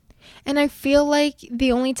And I feel like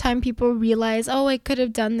the only time people realize, oh, I could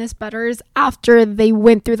have done this better is after they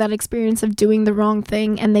went through that experience of doing the wrong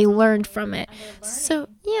thing and they learned from it. So,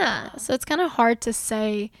 yeah. So it's kind of hard to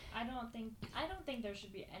say. I don't think there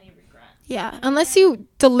should be any regret. Yeah. Unless you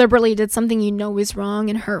deliberately did something you know is wrong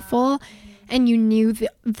and hurtful and you knew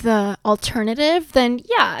the alternative, then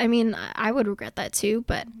yeah, I mean, I would regret that too.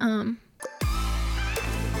 But,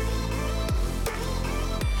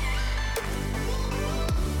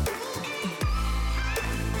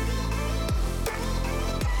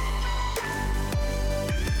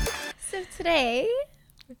 so today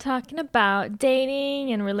We're talking about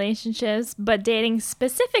dating and relationships, but dating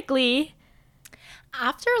specifically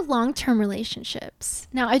after long-term relationships.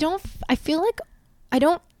 Now, I feel like I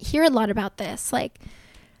don't hear a lot about this. Like,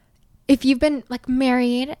 if you've been like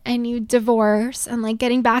married and you divorce and like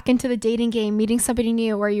getting back into the dating game, meeting somebody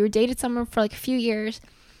new, or you dated someone for like a few years,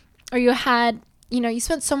 or you had, you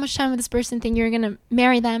spent so much time with this person thinking you're going to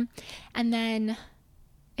marry them, and then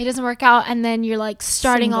it doesn't work out, and then you're like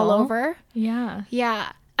starting all Single. over. Yeah.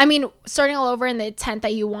 Yeah. I mean, starting all over in the intent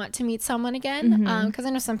that you want to meet someone again. Because I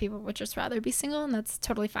know some people would just rather be single, and that's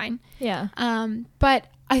totally fine. Yeah. But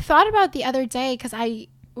I thought about the other day because I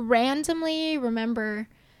randomly remember,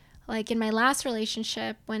 like, in my last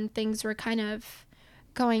relationship when things were kind of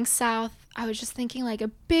going south, I was just thinking, like, a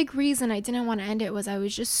big reason I didn't want to end it was I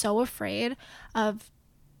was just so afraid of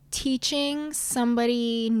teaching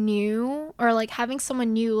somebody new or, like, having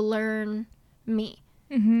someone new learn me.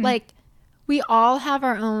 Like, we all have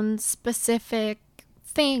our own specific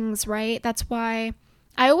things, right? That's why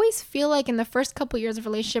I always feel like in the first couple years of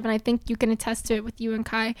relationship, and I think you can attest to it with you and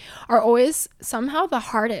Kai, are always somehow the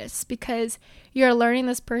hardest because you're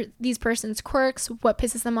learning these person's quirks, what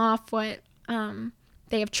pisses them off, what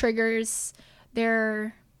they have triggers,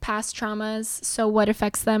 their past traumas, so what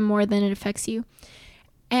affects them more than it affects you.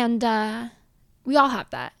 And we all have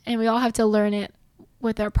that, and we all have to learn it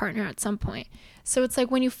with our partner at some point. So it's like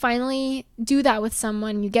when you finally do that with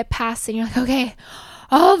someone, you get past it and you're like, okay,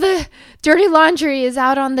 all the dirty laundry is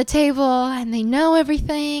out on the table and they know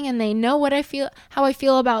everything and they know how I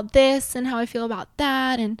feel about this and how I feel about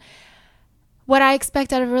that and what I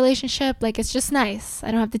expect out of a relationship. Like, it's just nice. I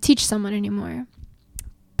don't have to teach someone anymore.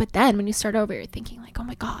 But then when you start over, you're thinking like, oh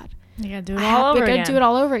my God, You gotta do it all over again. do it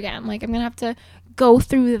all over again. Like, I'm going to have to go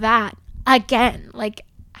through that again. Like,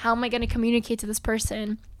 how am I going to communicate to this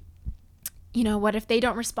person? What if they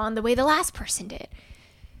don't respond the way the last person did?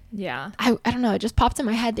 Yeah. I don't know. It just popped in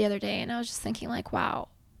my head the other day, and I was just thinking like, wow.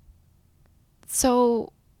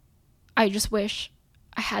 So I just wish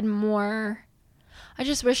I had more. I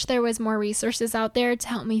just wish there was more resources out there to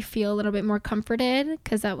help me feel a little bit more comforted,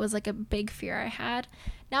 because that was like a big fear I had.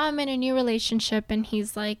 Now I'm in a new relationship, and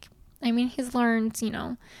he's like, he's learned,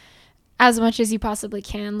 as much as you possibly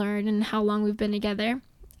can learn and how long we've been together.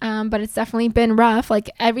 But it's definitely been rough. Like,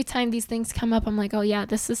 every time these things come up, I'm like, oh yeah,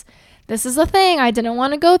 this is a thing I didn't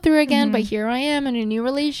want to go through again, but here I am in a new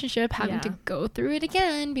relationship having to go through it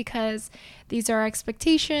again, because these are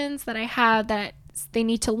expectations that I have that they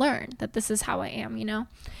need to learn that this is how I am,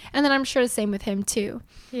 And then I'm sure the same with him too.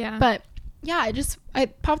 Yeah. But yeah,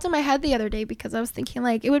 it popped in my head the other day because I was thinking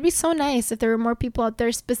like, it would be so nice if there were more people out there,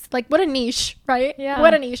 like, what a niche, right? Yeah.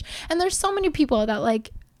 What a niche. And there's so many people that like,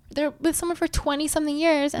 they're with someone for 20 something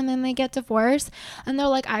years and then they get divorced and they're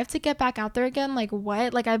like, I have to get back out there again. Like,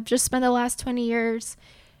 what? Like, I've just spent the last 20 years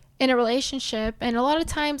in a relationship. And a lot of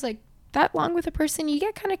times, like, that long with a person, you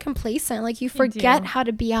get kind of complacent. Like, you forget how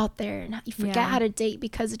to be out there and you forget how to date,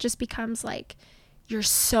 because it just becomes like you're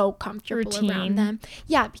so comfortable around them.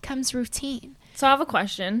 Yeah, it becomes routine. So I have a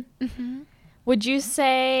question. Would you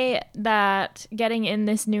say that getting in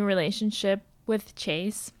this new relationship with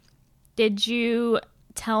Chase, did you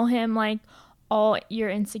tell him like all your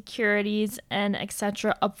insecurities and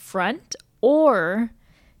etc. up front, or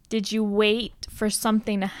did you wait for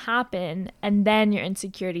something to happen and then your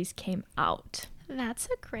insecurities came out? That's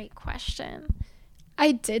a great question.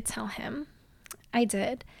 I did tell him. I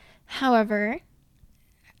did. However,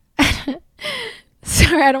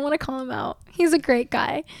 sorry, I don't want to call him out. He's a great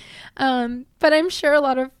guy. But I'm sure a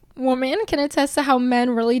lot of women can attest to how men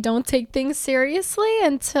really don't take things seriously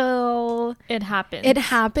until it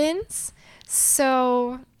happens.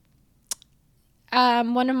 So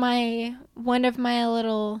one of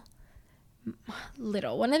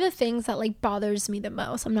the things that like bothers me the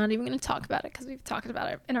most, I'm not even going to talk about it because we've talked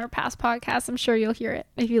about it in our past podcasts. I'm sure you'll hear it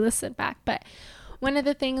if you listen back. But one of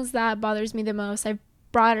the things that bothers me the most, I've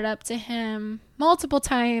brought it up to him multiple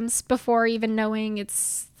times before even knowing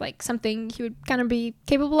it's like something he would kind of be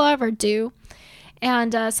capable of or do.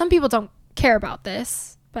 And some people don't care about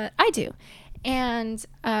this, but I do. And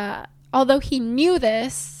although he knew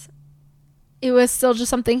this, it was still just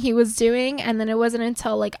something he was doing. And then it wasn't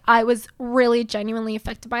until like I was really genuinely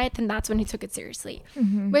affected by it, then that's when he took it seriously.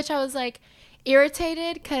 Which I was like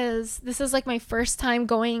irritated, because this is like my first time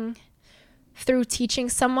going through teaching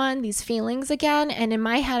someone these feelings again. And in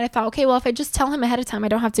my head I thought, okay, well, if I just tell him ahead of time, I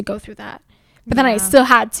don't have to go through that. But then I still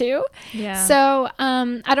had to. So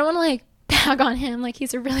I don't want to like bag on him, like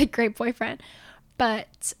he's a really great boyfriend,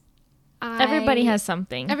 but everybody has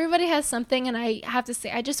something. And I have to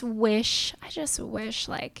say, I just wish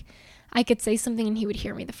like I could say something and he would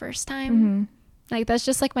hear me the first time. Like that's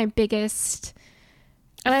just like my biggest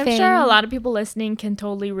and I'm sure a lot of people listening can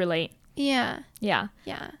totally relate. Yeah.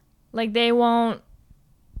 Like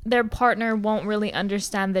their partner won't really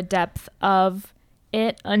understand the depth of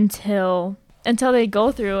it until they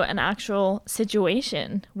go through an actual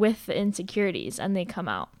situation with the insecurities and they come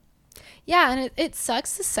out. Yeah, and it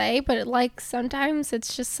sucks to say, but like sometimes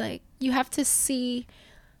it's just like you have to see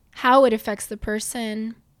how it affects the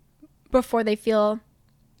person before they feel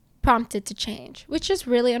prompted to change, which is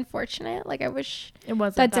really unfortunate. Like I wish it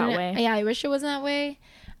wasn't that way. Yeah, I wish it wasn't that way.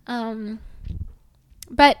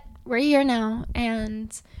 But we're here now,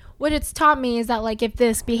 and what it's taught me is that like if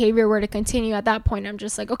this behavior were to continue, at that point I'm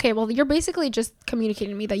just like, okay, well, you're basically just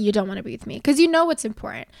communicating to me that you don't want to be with me, because you know what's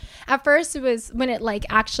important. At first, it was when it like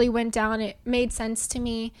actually went down, it made sense to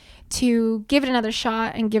me to give it another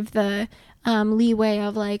shot and give the leeway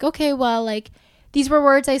of like, okay, well, like these were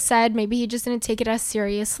words I said, maybe he just didn't take it as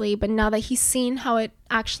seriously, but now that he's seen how it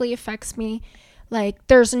actually affects me, like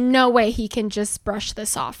there's no way he can just brush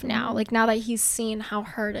this off now. Like now that he's seen how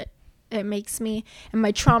hurt it makes me and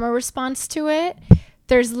my trauma response to it,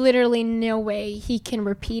 there's literally no way he can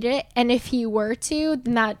repeat it. And if he were to,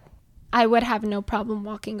 then that I would have no problem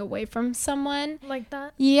walking away from someone like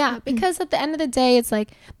that. Yeah, because at the end of the day, it's like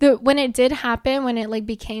when it did happen, when it like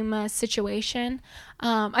became a situation,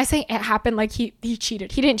 I say it happened like he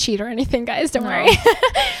cheated. He didn't cheat or anything, guys, don't worry.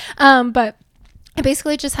 But I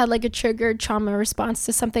basically just had like a triggered trauma response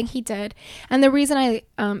to something he did. And the reason it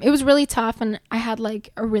was really tough, and I had like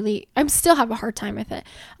I still have a hard time with it.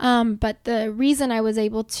 But the reason I was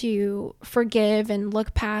able to forgive and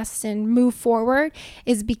look past and move forward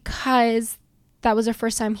is because that was the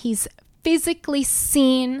first time he's physically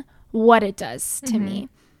seen what it does to me.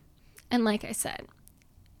 And like I said,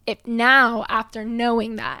 if now after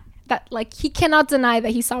knowing that like he cannot deny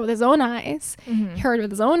that he saw with his own eyes, heard with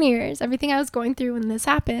his own ears, everything I was going through when this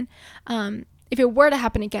happened. If it were to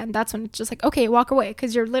happen again, that's when it's just like, okay, walk away,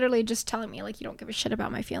 because you're literally just telling me like you don't give a shit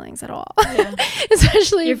about my feelings at all. Yeah.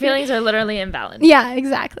 Especially your feelings are literally invalid. Yeah,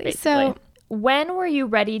 exactly. Basically. So when were you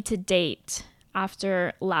ready to date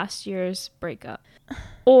after last year's breakup,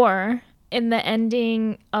 or in the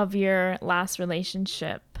ending of your last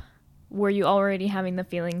relationship, were you already having the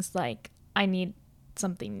feelings like I need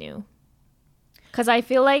something new? Because I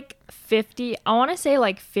feel like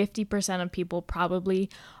 50% of people probably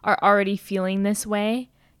are already feeling this way,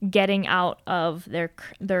 getting out of their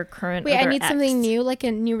current. Wait, I need something new, like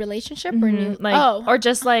a new relationship or new, like, or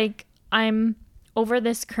just like I'm over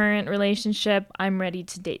this current relationship, I'm ready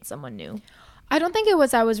to date someone new. I don't think it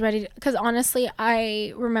was I was ready, because honestly,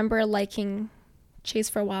 I remember liking Chase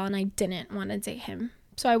for a while and I didn't want to date him,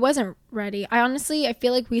 so I wasn't ready. I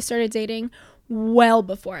feel like we started dating well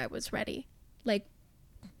before I was ready. Like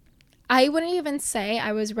I wouldn't even say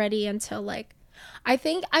I was ready until like I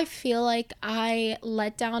feel like I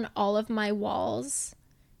let down all of my walls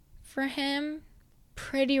for him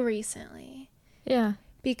pretty recently. Yeah,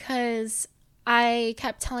 because I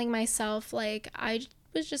kept telling myself like I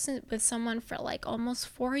was just with someone for like almost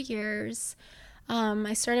 4 years.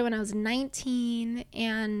 I started when I was 19,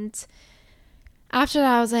 and after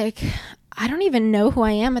that I was like, I don't even know who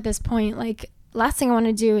I am at this point. Like last thing I want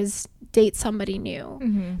to do is date somebody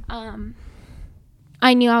new.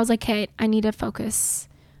 I knew I was like, hey, I need to focus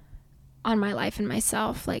on my life and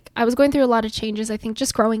myself. Like I was going through a lot of changes, I think,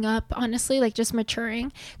 just growing up, honestly, like just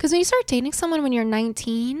maturing. Because when you start dating someone when you're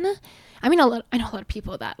 19, I mean, I know a lot of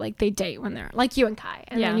people that like they date when they're like you and Kai,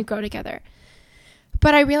 and then you go together.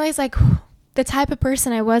 But I realized like the type of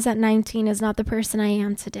person I was at 19 is not the person I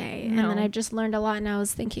am today. No. And then I just learned a lot, and I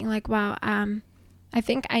was thinking like, wow, I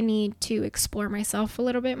think I need to explore myself a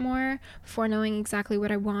little bit more before knowing exactly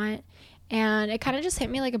what I want. And it kind of just hit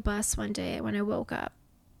me like a bus one day when I woke up.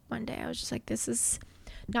 One day I was just like, this is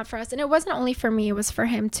not for us. And it wasn't only for me, it was for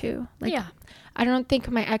him too. Like, I don't think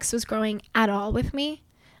my ex was growing at all with me.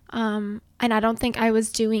 And I don't think I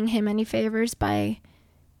was doing him any favors by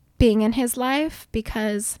being in his life,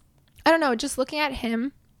 because I don't know, just looking at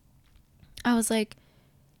him, I was like,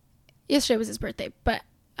 yesterday was his birthday, but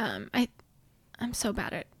I'm so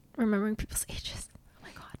bad at remembering people's ages. Oh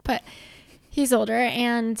my God. But he's older,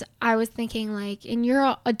 and I was thinking, like, in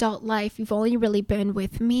your adult life, you've only really been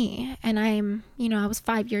with me, and I'm, I was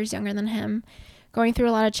 5 years younger than him, going through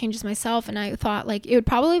a lot of changes myself, and I thought, like, it would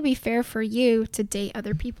probably be fair for you to date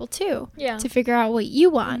other people too, to figure out what you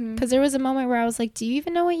want, because there was a moment where I was like, do you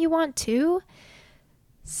even know what you want too?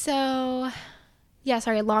 So, yeah,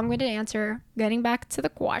 sorry, long-winded answer. Getting back to the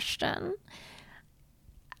question,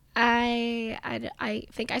 I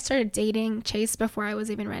think I started dating Chase before I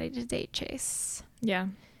was even ready to date Chase. Yeah.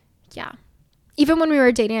 Even when we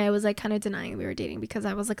were dating, I was like kind of denying we were dating because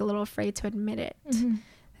I was like a little afraid to admit it,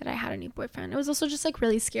 that I had a new boyfriend. It was also just like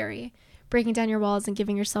really scary, breaking down your walls and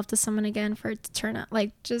giving yourself to someone again for it to turn out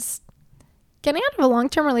like, just getting out of a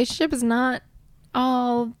long-term relationship is not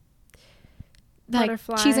all like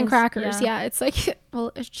butterflies, cheese and crackers. Yeah, it's like,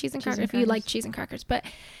 well, it's cheese and crackers if you like cheese and crackers, but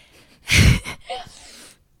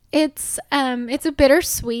it's a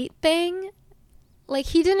bittersweet thing. Like,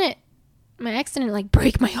 my ex didn't like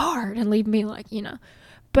break my heart and leave me like,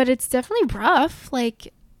 but it's definitely rough.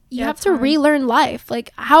 Like, you have to relearn life.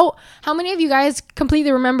 Like, how many of you guys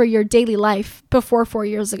completely remember your daily life before 4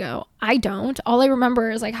 years ago? I don't. All I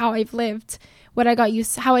remember is like how I've lived,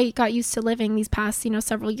 how I got used to living these past,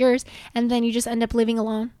 several years. And then you just end up living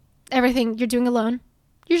alone. Everything you're doing alone.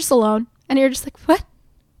 You're just alone. And you're just like, what?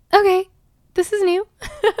 Okay, this is new.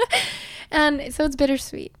 And so it's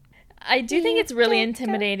bittersweet. I do think it's really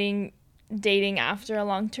intimidating dating after a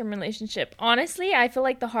long-term relationship. Honestly, I feel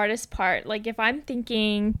like the hardest part, like if I'm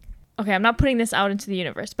thinking, okay, I'm not putting this out into the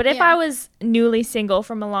universe, but if I was newly single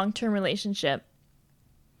from a long-term relationship,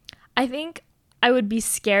 I think I would be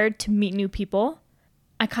scared to meet new people.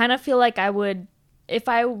 I kind of feel like I would, if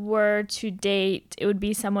I were to date, it would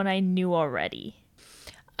be someone I knew already.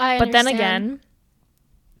 But then again,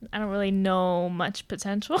 I don't really know much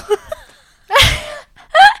potential.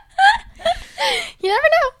 You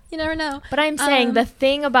never know. But I'm saying the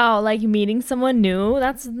thing about like meeting someone new,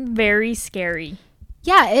 that's very scary.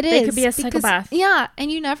 Yeah, it is. They could be a psychopath. Yeah,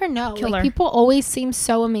 and you never know. Killer. Like, people always seem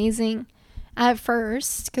so amazing at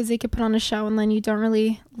first because they could put on a show, and then you don't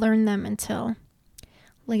really learn them until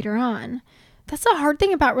later on. That's the hard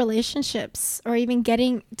thing about relationships or even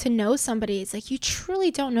getting to know somebody. It's like you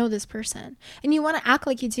truly don't know this person, and you want to act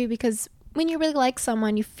like you do because when you really like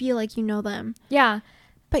someone, you feel like you know them. Yeah.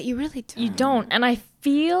 But you really don't. You don't. And I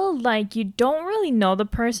feel like you don't really know the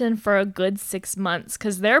person for a good 6 months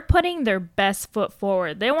because they're putting their best foot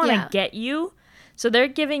forward. They want to get you. So they're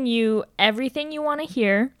giving you everything you want to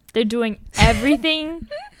hear. They're doing everything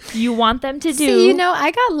you want them to do. See,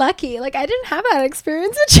 I got lucky. Like, I didn't have that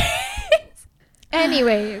experience with Chase.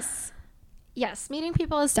 Anyways, yes, meeting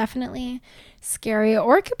people is definitely scary,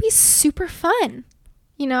 or it could be super fun.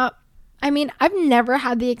 I mean, I've never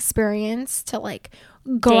had the experience to like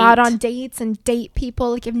go out on dates and date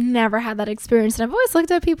people. Like, I've never had that experience, and I've always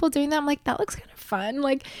looked at people doing that. I'm like, that looks kind of fun,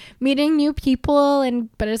 like meeting new people,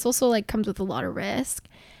 but it's also like comes with a lot of risk.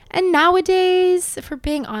 And nowadays, if we're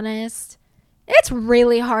being honest, it's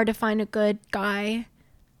really hard to find a good guy.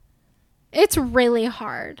 It's really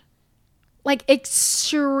hard, like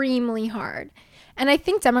extremely hard. And I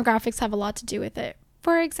think demographics have a lot to do with it.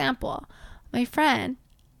 For example, my friend,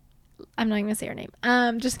 I'm not even gonna say her name,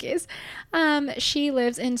 just in case, she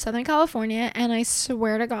lives in Southern California, and I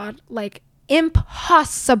swear to God, like,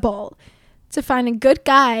 impossible to find a good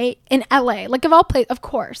guy in LA. Like, of all places, of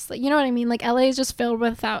course, like, you know what I mean? Like, LA is just filled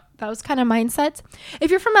with those kind of mindsets. If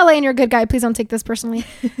you're from LA and you're a good guy, please don't take this personally.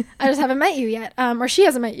 I just haven't met you yet, or she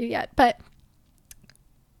hasn't met you yet. But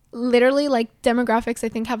literally, like, demographics, I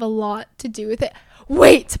think, have a lot to do with it.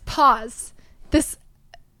 Wait, pause. This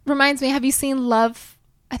reminds me, have you seen Love?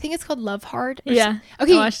 I think it's called Love Hard. Yeah.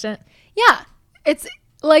 Okay. I watched it. Yeah. It's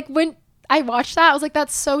like when I watched that, I was like,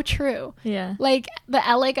 that's so true. Yeah. Like, the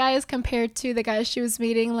LA guys compared to the guys she was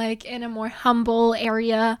meeting, like, in a more humble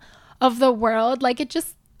area of the world. Like,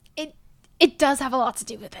 it does have a lot to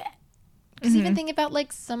do with it. Because even think about,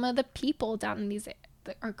 like, some of the people down in these,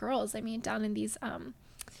 or girls, I mean, down in these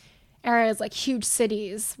areas, like huge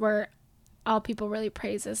cities where all people really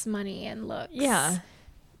praise is money and looks. Yeah.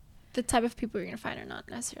 The type of people you're going to find are not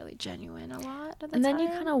necessarily genuine a lot of the And time.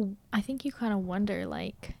 then I think you kind of wonder,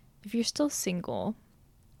 like, if you're still single,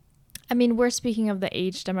 I mean, we're speaking of the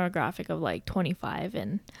age demographic of like 25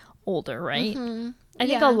 and older, right? I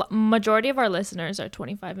think a majority of our listeners are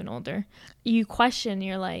 25 and older. You question,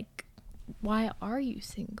 you're like, why are you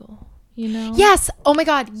single? Yes. Oh my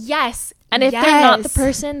God. Yes. And if they're not the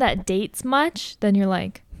person that dates much, then you're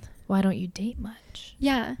like, why don't you date much?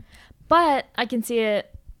 Yeah. But I can see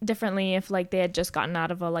it differently if like they had just gotten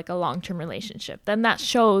out of a long-term relationship. Then that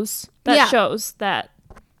shows that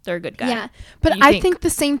they're a good guy. Yeah, but I think the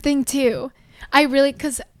same thing too. I really,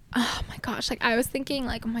 because oh my gosh, like I was thinking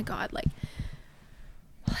like, oh my god, like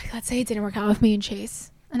let's say it didn't work out with me and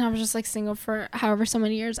Chase, and I was just like single for however so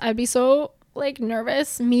many years. I'd be so like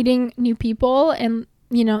nervous meeting new people, and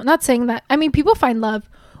you know, not saying that, I mean, people find love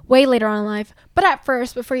way later on in life, but at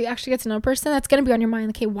first, before you actually get to know a person, that's gonna be on your mind.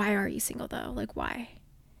 Okay, why are you single though? Like, why?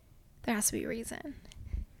 There has to be a reason.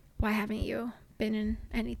 Why haven't you been in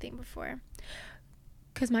anything before?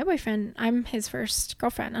 Because my boyfriend, I'm his first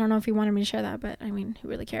girlfriend. I don't know if he wanted me to share that, but I mean, who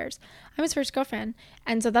really cares? I'm his first girlfriend.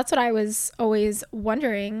 And so that's what I was always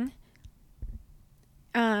wondering.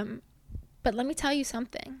 But let me tell you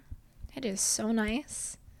something. It is so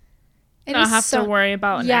nice. It not have to worry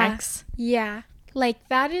about an ex. Yeah. Like,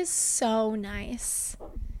 that is so nice.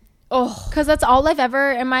 Oh. Because that's all I've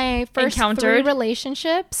ever, in my first 3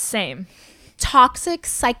 relationships. Same. Toxic,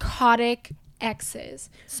 psychotic exes.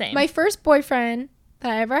 Same. My first boyfriend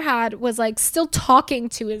that I ever had was like still talking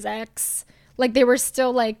to his ex. Like they were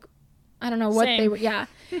still like, I don't know what they were. Yeah.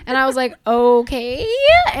 And I was like, okay.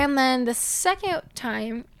 And then the second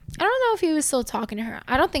time, I don't know if he was still talking to her.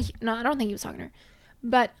 I don't think he was talking to her.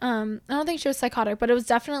 But I don't think she was psychotic, but it was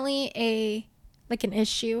definitely an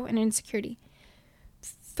issue, an insecurity.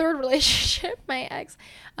 Third relationship, my ex,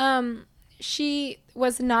 she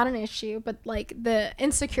was not an issue, but like the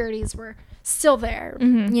insecurities were still there.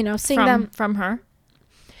 Mm-hmm. You know, seeing them from her.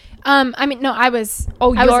 I mean, no, I was.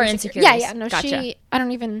 Oh, I your insecurities. Yeah. No, gotcha. I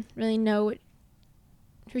don't even really know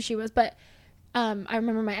who she was, but I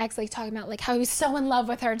remember my ex like talking about like how he was so in love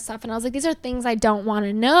with her and stuff, and I was like, these are things I don't want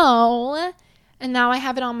to know. And now I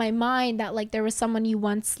have it on my mind that like there was someone you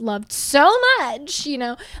once loved so much, you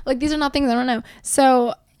know, like these are not things I don't know.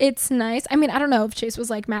 So it's nice. I mean, I don't know if Chase was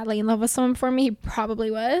like madly in love with someone for me. He probably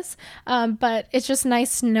was. But it's just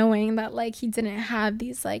nice knowing that like he didn't have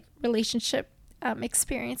these like relationship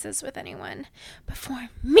experiences with anyone before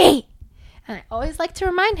me. And I always like to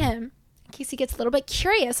remind him, in case he gets a little bit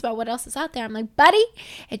curious about what else is out there. I'm like, buddy,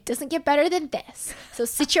 it doesn't get better than this. So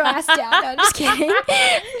sit your ass down. No, I'm just kidding.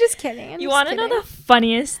 I'm just kidding. You want to know the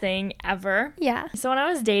funniest thing ever? Yeah. So when I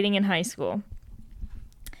was dating in high school,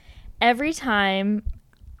 every time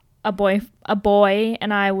a boy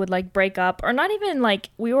and I would like break up, or not even like,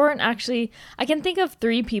 we weren't actually, I can think of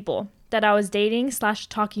 3 people that I was dating /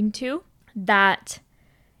 talking to that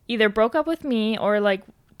either broke up with me or like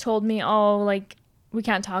told me, oh, like we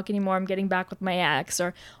can't talk anymore, I'm getting back with my ex,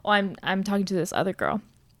 or oh, I'm talking to this other girl.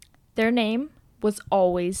 Their name was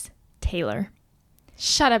always Taylor.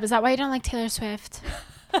 Shut up. Is that why you don't like Taylor Swift?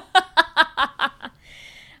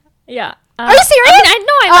 Yeah. Are you serious?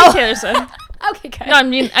 I like Taylor Swift. Okay, good.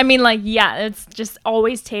 No, I mean, like, yeah, it's just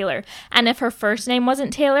always Taylor. And if her first name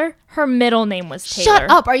wasn't Taylor, her middle name was Taylor.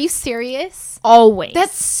 Shut up. Are you serious? Always.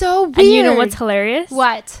 That's so weird. And you know what's hilarious?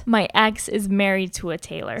 What? My ex is married to a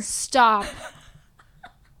Taylor. Stop.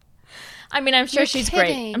 I mean, I'm sure she's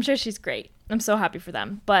great. I'm sure she's great. I'm so happy for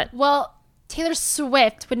them. But well, Taylor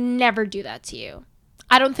Swift would never do that to you.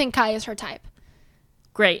 I don't think Kai is her type.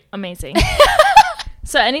 Great. Amazing.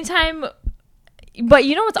 So anytime... But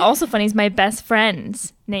you know what's also funny is my best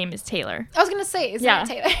friend's name is Taylor. I was going to say, isn't it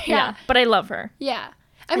Taylor? Yeah. But I love her. Yeah.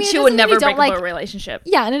 I mean, she would never break up a relationship.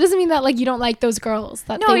 Yeah, and it doesn't mean that like you don't like those girls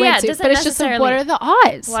that they went to. But it's just like, what are the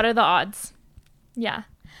odds? What are the odds? Yeah.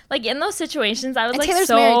 Like in those situations, I was like Taylor's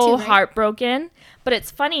so heartbroken. But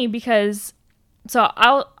it's funny because, so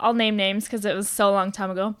I'll name names because it was so long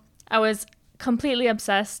time ago. I was completely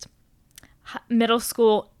obsessed, middle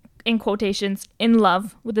school, in quotations, in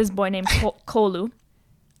love with this boy named Kolu.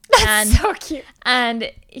 That's so cute.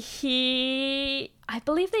 And I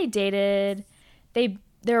believe they dated, they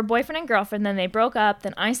were boyfriend and girlfriend, then they broke up,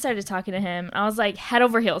 then I started talking to him. I was like head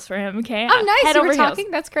over heels for him, okay? Oh, nice. Head you over were heels.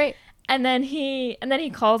 Talking? That's great. And then he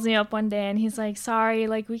calls me up one day and he's like, sorry,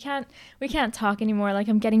 like we can't talk anymore. Like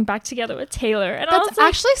I'm getting back together with Taylor. And that's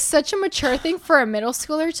actually such a mature thing for a middle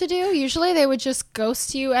schooler to do. Usually they would just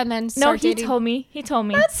ghost you and then start dating. He told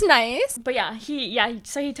me. That's nice. But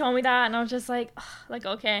so he told me that and I was just like, oh, like,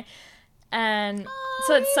 okay. And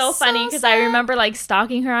so it's so funny because I remember like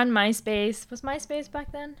stalking her on MySpace. Was MySpace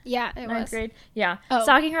back then? Yeah, it was. Grade. Yeah. Oh.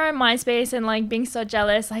 Stalking her on MySpace and like being so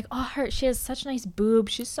jealous. Like, oh, she has such nice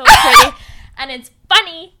boobs. She's so pretty. And it's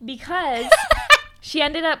funny because she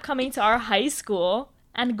ended up coming to our high school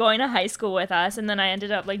and going to high school with us. And then I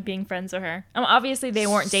ended up like being friends with her. Obviously, they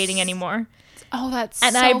weren't dating anymore. Oh, that's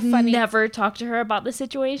and so I've funny. never talked to her about the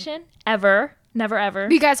situation. Ever. Never, ever.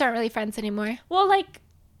 You guys aren't really friends anymore. Well, like...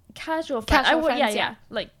 Casual friends. Yeah.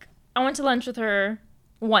 Like, I went to lunch with her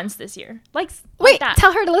once this year. Like Wait, that.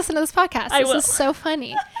 tell her to listen to this podcast. I will. This is so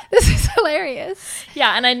funny. This is hilarious.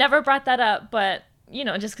 Yeah, and I never brought that up, but you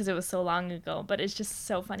know, just because it was so long ago. But it's just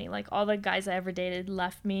so funny. Like all the guys I ever dated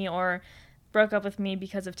left me or broke up with me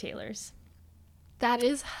because of Taylor's. That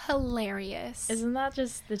is hilarious. Isn't that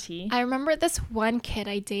just the tea? I remember this one kid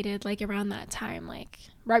I dated like around that time, like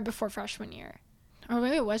right before freshman year. Or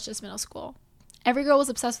maybe it was just middle school. Every girl was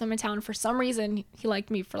obsessed with him in town. For some reason, he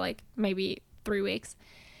liked me for like maybe 3 weeks.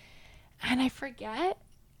 And I forget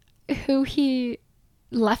who he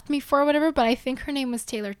left me for or whatever, but I think her name was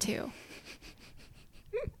Taylor too.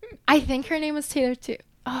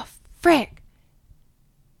 Oh, frick.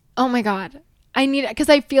 Oh my God. I need it because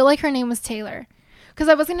I feel like her name was Taylor. Because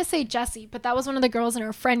I was going to say Jessie, but that was one of the girls in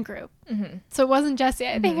her friend group. Mm-hmm. So it wasn't Jessie.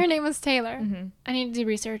 I think her name was Taylor. Mm-hmm. I need to do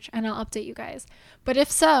research and I'll update you guys. But if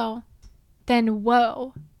so, then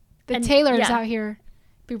whoa. The and, Taylors out here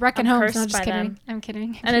be wrecking homes. No, I'm just kidding. I'm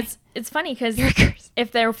kidding. And it's funny because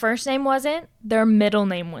if their first name wasn't, their middle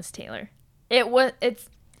name was Taylor. It's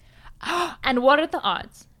and what are the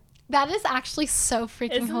odds? That is actually so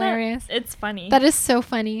freaking hilarious. It's funny. That is so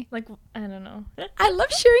funny. Like, I don't know. I love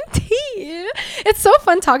sharing tea. It's so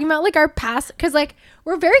fun talking about like our past because like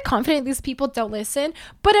we're very confident these people don't listen.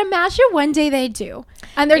 But imagine one day they do.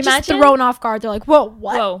 And they're just thrown off guard. They're like, whoa,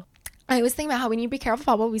 what? Whoa. I always think about how we need to be careful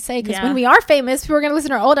about what we say because when we are famous, people are going to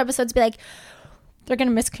listen to our old episodes and be like, they're going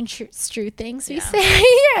to misconstrue things we say.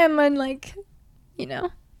 And then like, you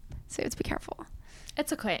know, so let's be careful.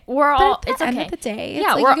 It's okay. It's end okay. of the day, it's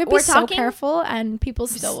like you could be so careful and people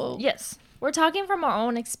still will. Yes. We're talking from our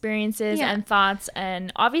own experiences and thoughts,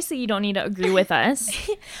 and obviously you don't need to agree with us.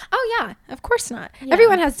 Oh, yeah. Of course not. Yeah.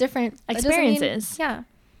 Everyone has different experiences. Yeah.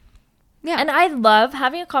 And I love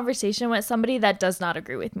having a conversation with somebody that does not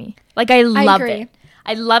agree with me. Like, I love it.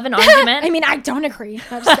 I love an argument. I mean, I don't agree.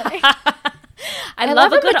 I'm just kidding. I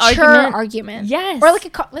love a good argument. Yes. Or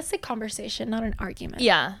like let's say conversation, not an argument.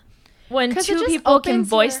 Yeah. When two people can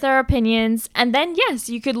voice their opinions, and then yes,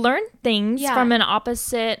 you could learn things from an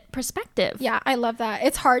opposite perspective. Yeah, I love that.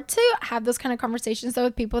 It's hard to have those kind of conversations though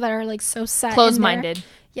with people that are like so set, closed-minded.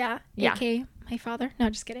 Yeah. AKA my father. No,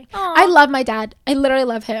 just kidding. Aww. I love my dad. I literally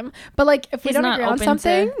love him. But like, if we don't agree on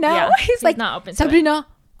something, he's like, not open. Sabrina,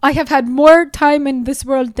 I have had more time in this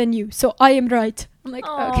world than you, so I am right. I'm like,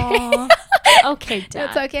 okay. Okay, Dad.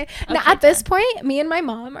 It's okay. Now at this point, me and my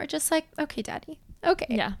mom are just like, okay, Daddy. Okay.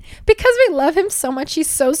 Yeah. Because we love him so much. He's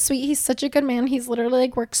so sweet. He's such a good man. He's literally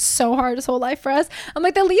like worked so hard his whole life for us. I'm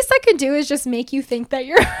like, the least I could do is just make you think that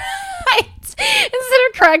you're right instead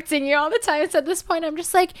of correcting you all the time. So at this point, I'm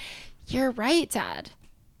just like, you're right, Dad.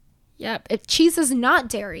 Yep. If cheese is not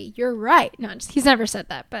dairy, you're right. No, he's never said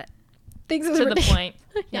that, but things to the point.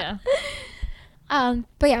 Yeah.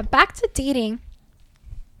 But yeah, back to dating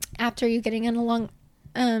after you getting in a long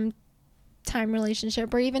time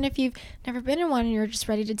relationship, or even if you've never been in one and you're just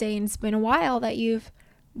ready to date and it's been a while that you've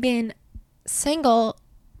been single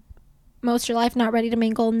most of your life, not ready to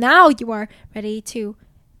mingle. Now you are ready to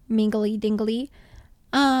mingly dingly.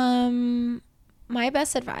 My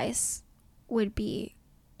best advice would be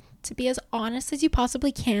to be as honest as you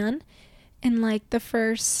possibly can in like the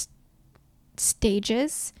first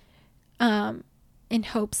stages, in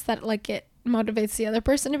hopes that like it motivates the other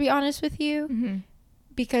person to be honest with you. Mm-hmm.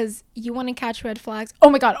 Because you want to catch red flags. Oh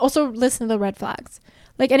my God. Also listen to the red flags.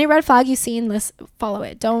 Like any red flag you see and follow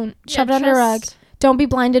it. Don't shove it under a rug. Don't be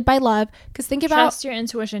blinded by love. Because think about... Trust your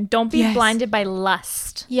intuition. Don't be blinded by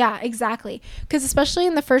lust. Yeah, exactly. Because especially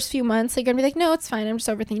in the first few months, you're going to be like, no, it's fine. I'm just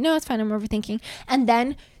overthinking. No, it's fine. I'm overthinking. And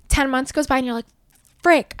then 10 months goes by and you're like,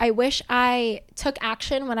 frick, I wish I took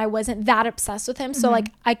action when I wasn't that obsessed with him. So like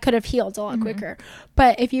I could have healed a lot quicker.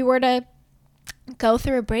 But if you were to go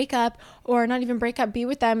through a breakup, or not even breakup, be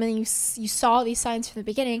with them, and you saw these signs from the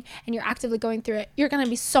beginning and you're actively going through it, you're going to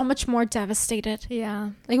be so much more devastated. Yeah.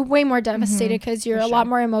 Like way more devastated because you're a lot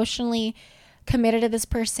more emotionally committed to this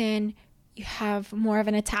person. You have more of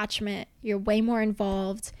an attachment. You're way more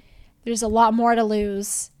involved. There's a lot more to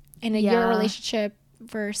lose in a year relationship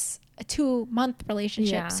versus a 2-month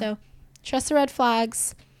relationship. Yeah. So trust the red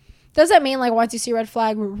flags. Doesn't mean like once you see a red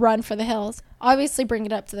flag, run for the hills. Obviously bring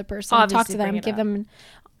it up to the person, talk to them, give them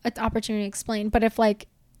an opportunity to explain. But if like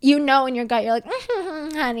you know in your gut, you're like,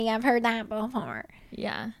 honey, I've heard that before.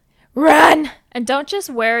 Yeah. Run. And don't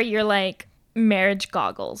just wear your like marriage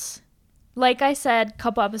goggles. Like I said a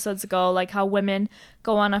couple episodes ago, like how women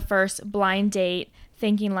go on a first blind date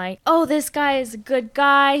thinking like, oh, this guy is a good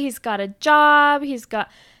guy. He's got a job. He's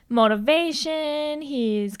got motivation.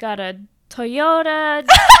 He's got a Toyota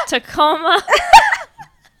Tacoma.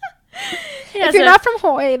 If you're not from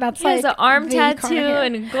Hawaii, that's like he has an arm tattoo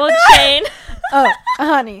and a gold chain.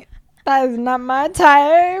 honey, that is not my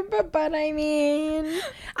type. But I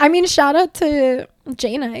mean, shout out to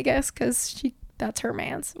Jaina, I guess, because that's her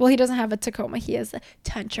man's. Well, he doesn't have a Tacoma. He has a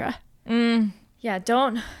Tundra. Yeah,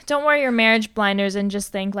 don't wear your marriage blinders and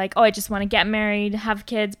just think like, oh, I just want to get married, have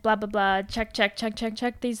kids, blah, blah, blah, check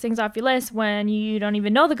these things off your list when you don't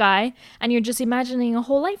even know the guy and you're just imagining a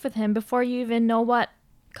whole life with him before you even know what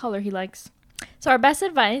color he likes. So our best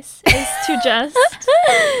advice is to just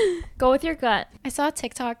go with your gut. I saw a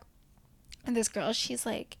TikTok and this girl, she's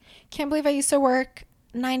like, can't believe I used to work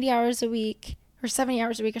 90 hours a week or 70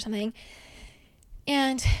 hours a week or something.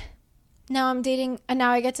 And now I'm dating, and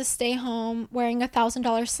now I get to stay home wearing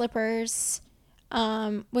 $1,000 slippers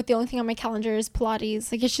with the only thing on my calendar is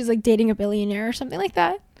Pilates. I guess she's like dating a billionaire or something like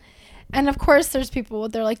that. And of course there's people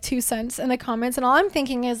with their like 2 cents in the comments, and all I'm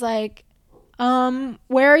thinking is like,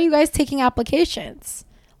 where are you guys taking applications?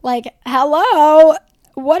 Like, hello,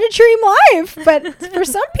 what a dream life. But for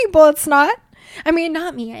some people it's not. I mean,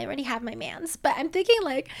 not me, I already have my mans, but I'm thinking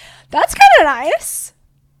like, that's kind of nice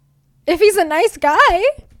if he's a nice guy.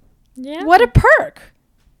 Yeah. What a perk.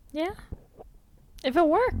 Yeah. If it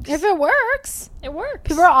works. It works.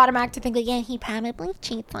 People are automatic to think like, yeah, he probably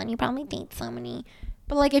cheats on you, probably dates somebody.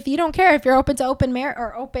 But like, if you don't care, if you're open to open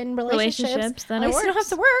relationships, then at least you don't have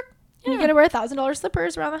to work. Yeah. You gotta wear $1,000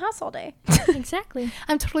 slippers around the house all day. Exactly.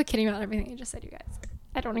 I'm totally kidding about everything you just said, you guys.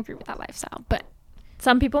 I don't agree with that lifestyle, but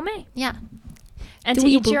some people may. Yeah. And to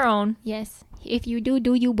each your own. Yes. If you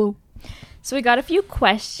do you, boo. So we got a few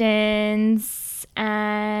questions.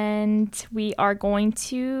 And we are going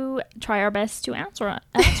to try our best to answer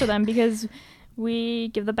them because we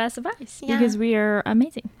give the best advice. Yeah. Because we are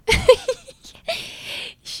amazing.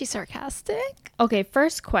 She's sarcastic. Okay,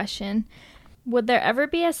 first question. Would there ever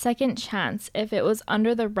be a second chance if it was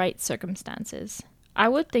under the right circumstances? I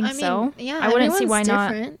would think so. Yeah, I wouldn't see why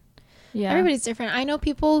different. Not. Yeah. Everybody's different. I know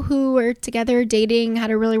people who were together dating,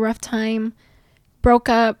 had a really rough time, broke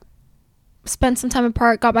up, spent some time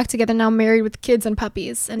apart, got back together, now married with kids and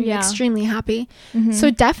puppies, and extremely happy. Mm-hmm. So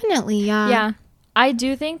definitely, yeah. I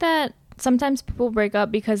do think that sometimes people break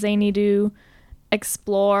up because they need to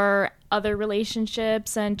explore other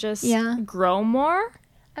relationships and just grow more.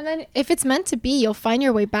 And then if it's meant to be, you'll find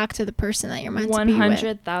your way back to the person that you're meant to be with.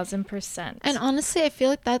 100,000%. And honestly, I feel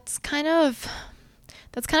like that's kind of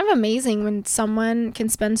amazing when someone can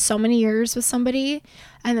spend so many years with somebody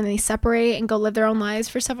and then they separate and go live their own lives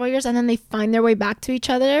for several years and then they find their way back to each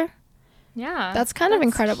other. Yeah. That's kind of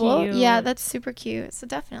incredible. Cute. Yeah, that's super cute. So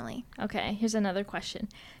definitely. Okay, here's another question.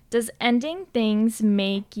 Does ending things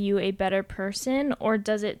make you a better person or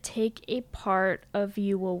does it take a part of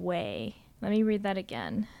you away? Let me read that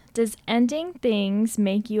again. Does ending things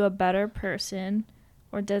make you a better person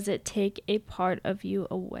or does it take a part of you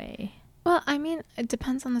away? Well, I mean, it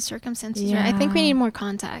depends on the circumstances, right? I think we need more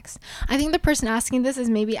context. I think the person asking this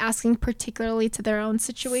is maybe asking particularly to their own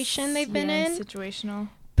situation they've been in. Situational.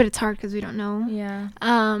 But it's hard because we don't know. Yeah.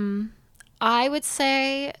 I would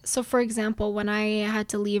say, so for example, when I had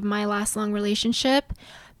to leave my last long relationship,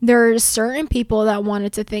 there are certain people that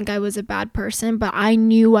wanted to think I was a bad person, but I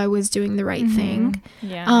knew I was doing the right thing.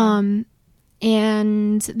 Yeah.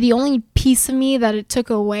 And the only piece of me that it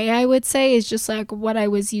took away, I would say, is just like what I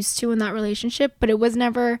was used to in that relationship. But it was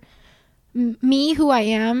never me, who I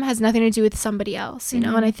am, has nothing to do with somebody else, you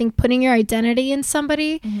know? And I think putting your identity in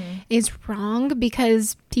somebody is wrong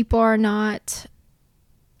because people are not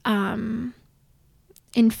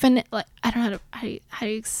infinite. Like, I don't know how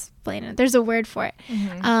to explain it. There's a word for it.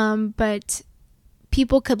 But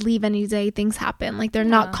people could leave any day. Things happen. Like, they're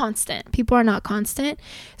not constant. People are not constant.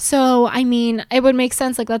 So, I mean, it would make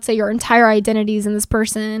sense. Like, let's say your entire identity is in this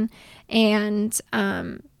person and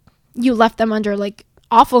you left them under, like,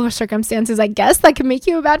 awful circumstances. I guess that could make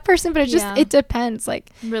you a bad person, but it just, it depends. Like,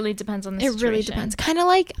 really depends on the situation. It really depends. Kind of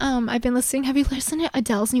like, I've been listening. Have you listened to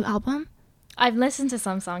Adele's new album? I've listened to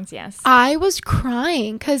some songs, yes. I was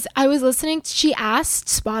crying because I was listening. She asked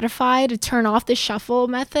Spotify to turn off the shuffle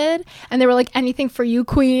method, and they were like, anything for you,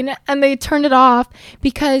 queen. And they turned it off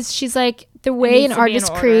because she's like, the way an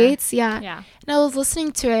artist creates. Yeah. And I was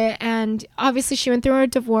listening to it, and obviously she went through a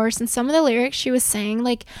divorce, and some of the lyrics she was saying,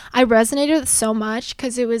 like, I resonated with so much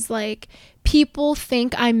because it was like, people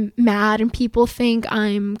think I'm mad and people think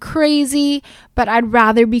I'm crazy, but I'd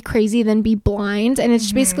rather be crazy than be blind. And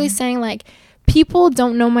it's basically saying, like, people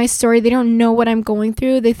don't know my story. They don't know what I'm going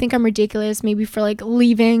through. They think I'm ridiculous maybe for, like,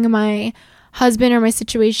 leaving my husband or my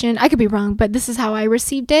situation. I could be wrong, but this is how I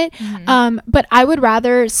received it. But I would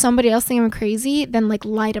rather somebody else think I'm crazy than like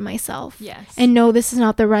lie to myself. Yes. And know this is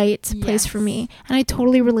not the right place for me. And I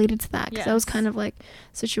totally related to that because that was Yes. kind of like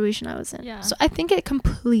situation I was in. Yeah. So I think it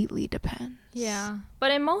completely depends. Yeah.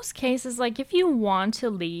 But in most cases, like if you want to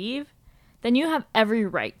leave, then you have every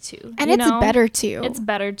right to. And you it's know? better to. It's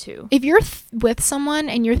better to. If you're with someone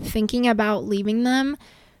and you're thinking about leaving them,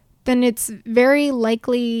 then it's very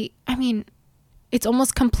likely, I mean, it's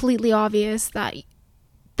almost completely obvious that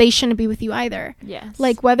they shouldn't be with you either. Yes.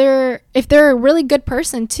 Like if they're a really good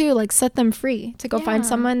person too, like set them free to go find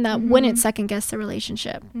someone that wouldn't second guess the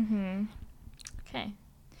relationship. Okay.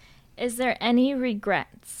 Is there any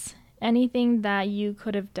regrets? Anything that you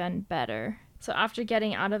could have done better? So after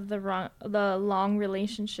getting out of the long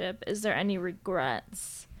relationship, is there any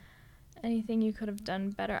regrets? Anything you could have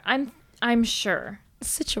done better? I'm sure.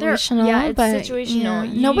 Situational. It's but situational. yeah.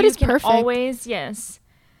 You Nobody's can perfect. always, yes.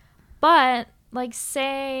 But like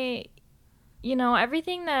say,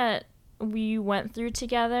 everything that we went through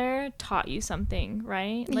together taught you something,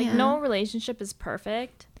 right? Like no relationship is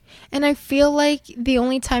perfect. And I feel like the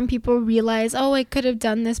only time people realize, oh, I could have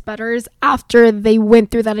done this better is after they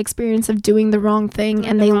went through that experience of doing the wrong thing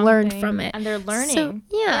and they learned from it. And they're learning. So,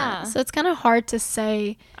 yeah. So it's kind of hard to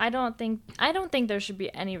say. I don't think there should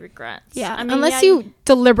be any regrets. Yeah. I mean, unless you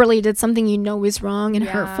deliberately did something you know is wrong and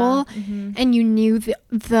hurtful and you knew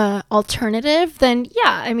the alternative, then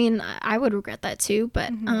yeah, I mean, I would regret that too.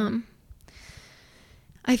 But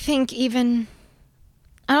I think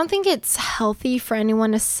I don't think it's healthy for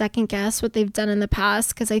anyone to second guess what they've done in the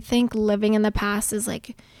past, because I think living in the past is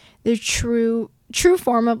like the true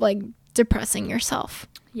form of like depressing yourself.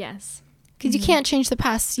 Yes. Because you can't change the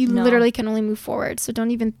past. You literally can only move forward. So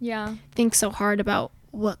don't even think so hard about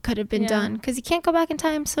what could have been done, because you can't go back in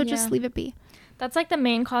time. So just leave it be. That's like the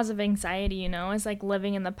main cause of anxiety, is like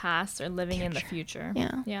living in the past or living in the future.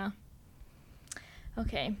 Yeah. Yeah.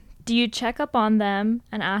 Okay. Do you check up on them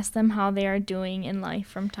and ask them how they are doing in life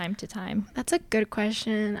from time to time? That's a good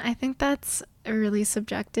question. I think that's really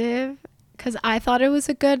subjective, because I thought it was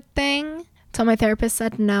a good thing until my therapist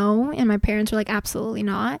said no, and my parents were like, absolutely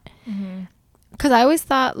not. Because I always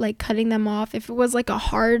thought like cutting them off, if it was like a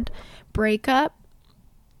hard breakup,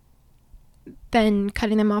 then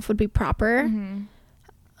cutting them off would be proper.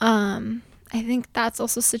 I think that's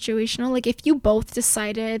also situational. Like if you both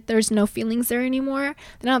decided there's no feelings there anymore,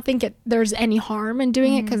 then I don't think there's any harm in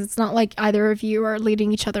doing it, because it's not like either of you are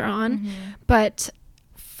leading each other on. But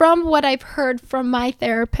from what I've heard from my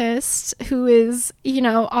therapist, who is,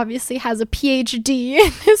 obviously has a PhD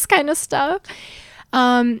in this kind of stuff,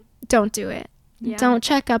 don't do it. Yeah. Don't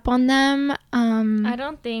check up on them. I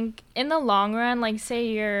don't think in the long run, like say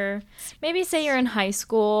you're in high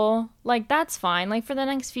school, like that's fine. Like for the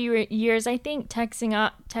next few years, I think texting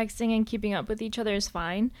and keeping up with each other is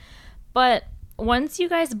fine. But once you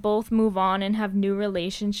guys both move on and have new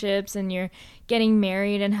relationships and you're getting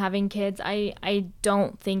married and having kids, I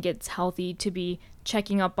don't think it's healthy to be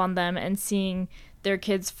checking up on them and seeing their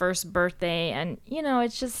kid's first birthday, and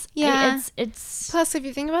it's just it's plus if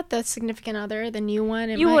you think about the significant other, the new one,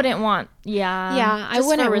 you wouldn't want I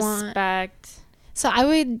wouldn't for want respect. So I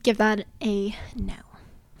would give that a no.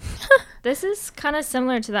 This is kind of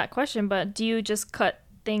similar to that question, but do you just cut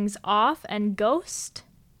things off and ghost?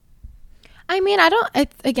 I mean,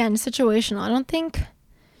 again, situational. I don't think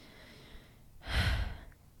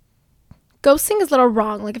ghosting is a little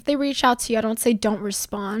wrong. Like if they reach out to you, I don't say don't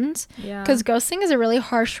respond. Yeah. Because ghosting is a really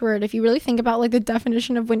harsh word. If you really think about like the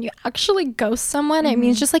definition of when you actually ghost someone, it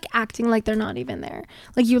means just like acting like they're not even there.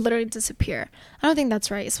 Like you literally disappear. I don't think that's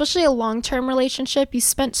right. Especially a long-term relationship. You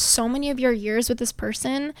spent so many of your years with this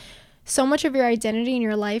person. So much of your identity in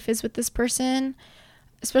your life is with this person.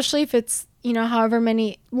 Especially if it's, however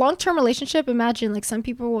many long-term relationship. Imagine like some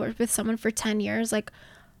people were with someone for 10 years. Like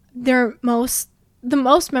the most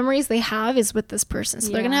memories they have is with this person.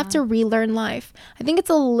 So they're going to have to relearn life. I think it's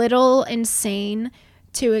a little insane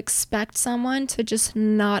to expect someone to just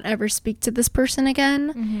not ever speak to this person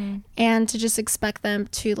again and to just expect them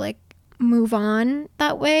to like move on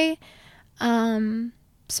that way.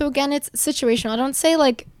 So again, it's situational. I don't say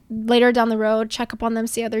like later down the road, check up on them,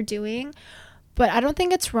 see how they're doing. But I don't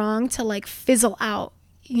think it's wrong to like fizzle out.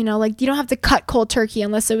 Like you don't have to cut cold turkey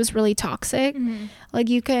unless it was really toxic. Like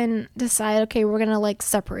you can decide, okay, we're gonna like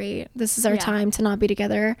separate. This is our time to not be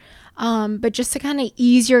together. But just to kind of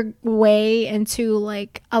ease your way into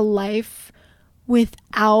like a life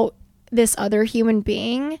without this other human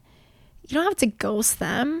being, you don't have to ghost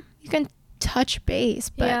them. You can touch base,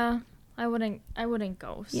 but I wouldn't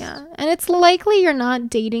ghost. Yeah. And it's likely you're not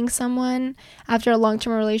dating someone after a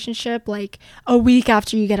long-term relationship like a week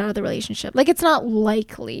after you get out of the relationship. Like, it's not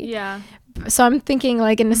likely. Yeah. So I'm thinking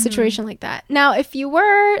like in a situation like that. Now, if you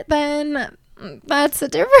were, then that's a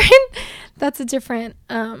different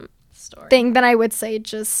Story. thing. Then I would say,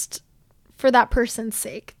 just for that person's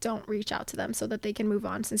sake, don't reach out to them so that they can move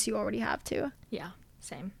on, since you already have to. Yeah,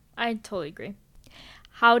 same. I totally agree.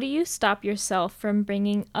 How do you stop yourself from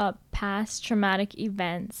bringing up past traumatic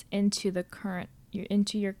events into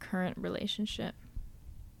your current relationship?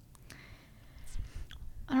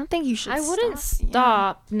 I don't think you should. I wouldn't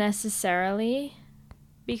stop necessarily,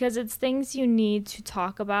 because it's things you need to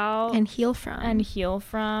talk about and heal from.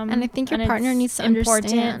 And I think your partner it's needs to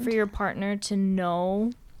important understand. for your partner to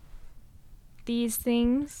know these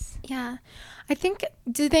things. Yeah. I think,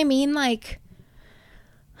 do they mean like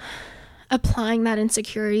applying that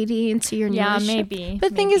insecurity into your new relationship? Maybe.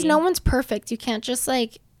 But the thing is, no one's perfect. You can't just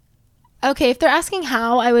like, okay, if they're asking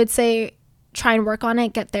how, I would say try and work on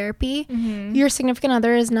it, get therapy. Your significant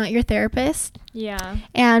other is not your therapist. Yeah.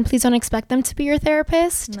 And please don't expect them to be your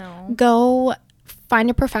therapist. No. Go find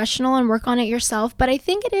a professional and work on it yourself. But I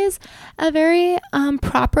think it is a very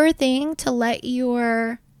proper thing to let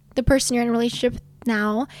the person you're in a relationship with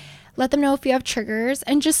now, let them know if you have triggers,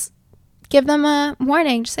 and just give them a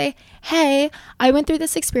warning. Just say, hey, I went through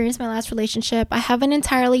this experience in my last relationship. I haven't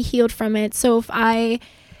entirely healed from it. So if I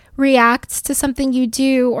react to something you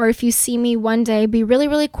do, or if you see me one day be really,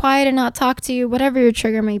 really quiet and not talk to you, whatever your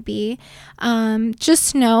trigger may be,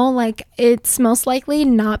 just know, like, it's most likely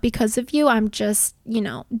not because of you. I'm just,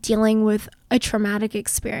 dealing with a traumatic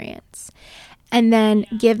experience. And then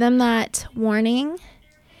give them that warning.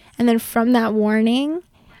 And then from that warning,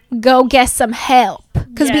 go get some help.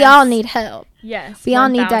 Because we all need help. Yes. We all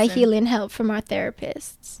need that healing help from our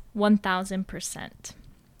therapists. 1000%.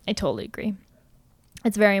 I totally agree.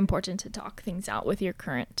 It's very important to talk things out with your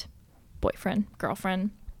current boyfriend,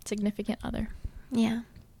 girlfriend, significant other. Yeah.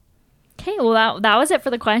 Okay, well, that was it for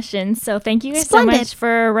the questions. So thank you guys so much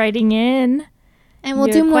for writing in. And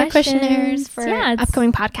we'll do more questionnaires for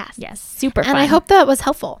upcoming podcasts. Yes, super fun. And I hope that was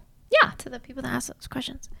helpful. Yeah. To the people that asked those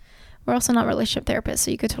questions. We're also not relationship therapists, so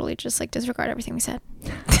you could totally just like disregard everything we said.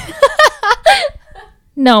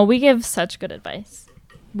 No, we give such good advice.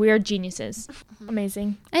 We are geniuses.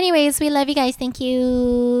 Amazing. Anyways, we love you guys. Thank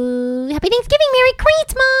you. Happy Thanksgiving. Merry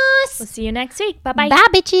Christmas. We'll see you next week. Bye-bye. Bye,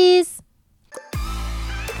 bitches.